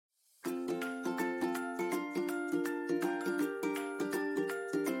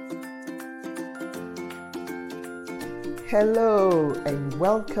Hello and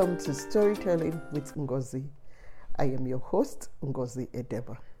welcome to Storytelling with Ngozi. I am your host, Ngozi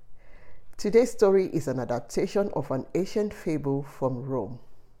Edeba. Today's story is an adaptation of an ancient fable from Rome.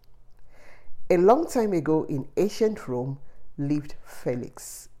 A long time ago in ancient Rome lived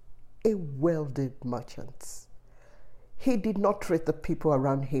Felix, a wealthy merchant. He did not treat the people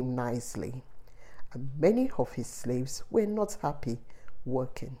around him nicely, and many of his slaves were not happy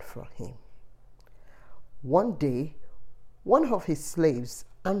working for him. One day, one of his slaves,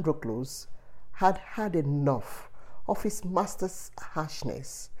 Androcles, had had enough of his master's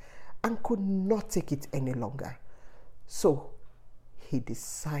harshness and could not take it any longer. So he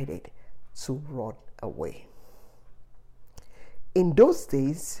decided to run away. In those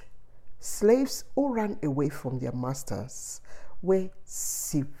days, slaves who ran away from their masters were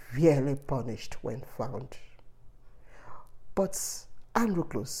severely punished when found. But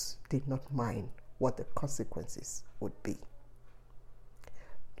Androcles did not mind what the consequences would be.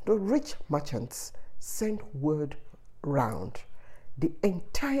 The rich merchants sent word round the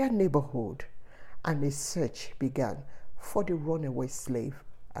entire neighborhood, and a search began for the runaway slave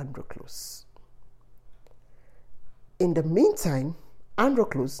Androcles. In the meantime,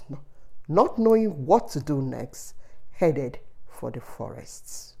 Androcles, not knowing what to do next, headed for the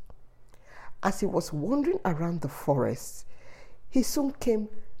forests. As he was wandering around the forest, he soon came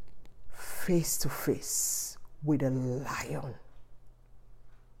face to face with a lion.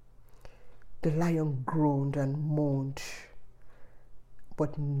 The lion groaned and moaned,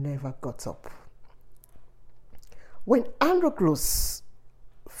 but never got up. When Androcles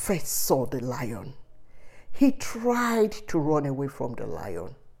first saw the lion, he tried to run away from the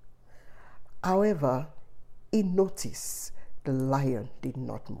lion. However, he noticed the lion did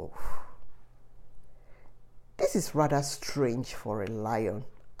not move. This is rather strange for a lion,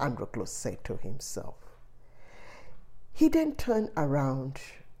 Androcles said to himself. He then turned around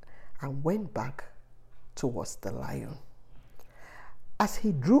and went back towards the lion. As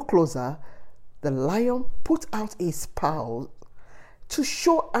he drew closer, the lion put out his paw to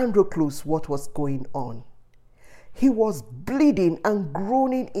show Androcles what was going on. He was bleeding and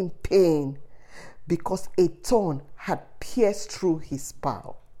groaning in pain because a thorn had pierced through his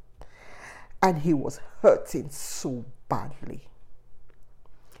paw, and he was hurting so badly.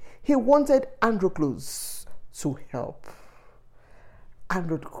 He wanted Androcles to help.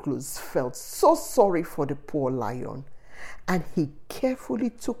 Androcles felt so sorry for the poor lion, and he carefully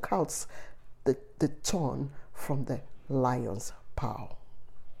took out the thorn from the lion's paw.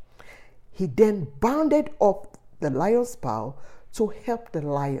 He then bounded up the lion's paw to help the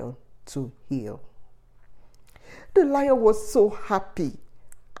lion to heal. The lion was so happy,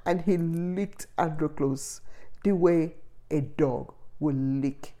 and he licked Androcles the way a dog will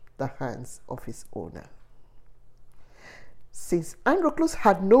lick the hands of his owner. Since Androcles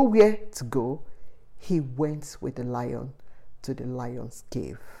had nowhere to go, he went with the lion to the lion's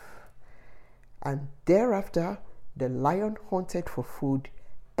cave. And thereafter, the lion hunted for food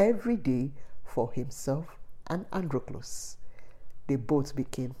every day for himself and Androcles. They both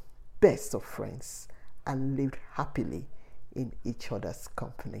became best of friends and lived happily in each other's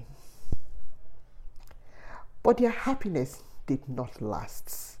company. But their happiness did not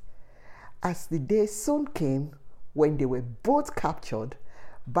last, as the day soon came when they were both captured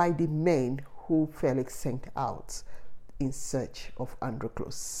by the men who Felix sent out in search of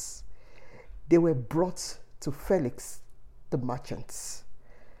Androcles. They were brought to Felix the merchant.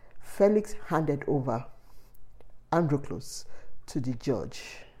 Felix handed over Androcles to the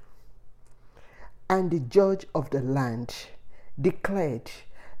judge, and the judge of the land declared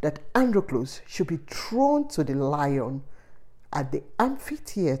that Androcles should be thrown to the lion at the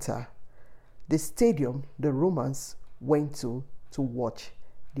amphitheater, the stadium the Romans went to watch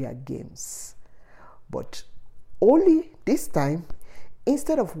their games. But only this time,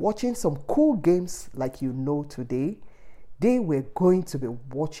 instead of watching some cool games like you know today, they were going to be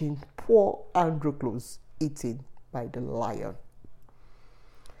watching poor Androcles eaten by the lion.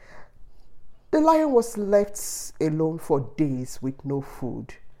 The lion was left alone for days with no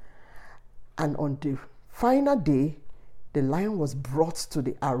food, and on the final day, the lion was brought to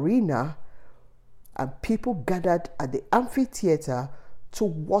the arena, and people gathered at the amphitheater to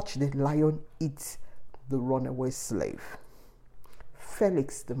watch the lion eat the runaway slave.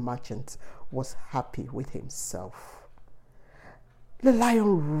 Felix the merchant was happy with himself. The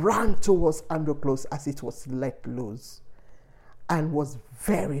lion ran towards Androcles as it was let loose and was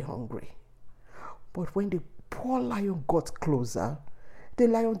very hungry. But when the poor lion got closer, the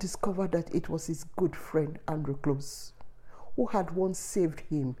lion discovered that it was his good friend Androcles, who had once saved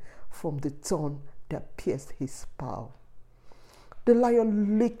him from the thorn that pierced his paw. The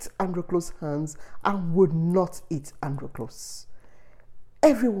lion licked Androcles' hands and would not eat Androcles.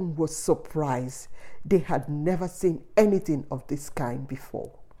 Everyone was surprised. They had never seen anything of this kind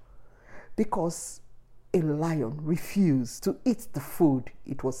before, because a lion refused to eat the food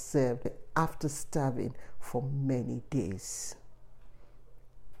it was served after starving for many days.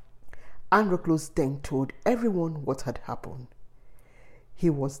 Androcles then told everyone what had happened. He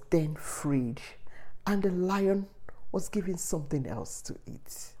was then freed, and the lion was given something else to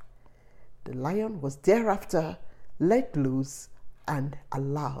eat. The lion was thereafter let loose and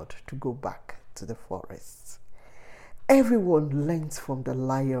allowed to go back to the forest. Everyone learned from the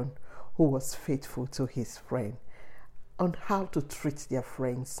lion, who was faithful to his friend, on how to treat their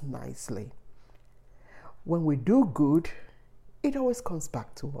friends nicely. When we do good, it always comes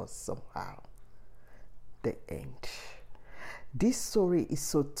back to us somehow. The end. This story is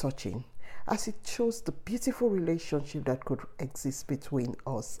so touching, as it shows the beautiful relationship that could exist between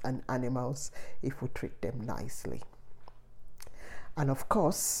us and animals if we treat them nicely. And of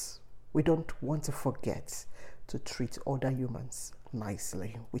course, we don't want to forget to treat other humans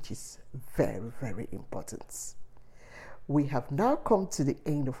nicely, which is very, very important. We have now come to the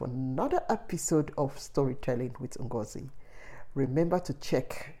end of another episode of Storytelling with Ngozi. Remember to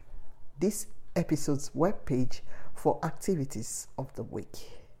check this episode's webpage for activities of the week.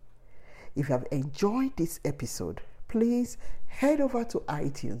 If you have enjoyed this episode, please head over to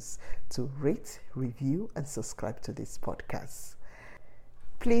iTunes to rate, review, and subscribe to this podcast.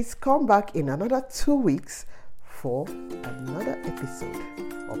 Please come back in another 2 weeks for another episode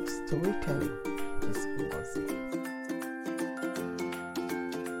of Storytelling with Ngozi.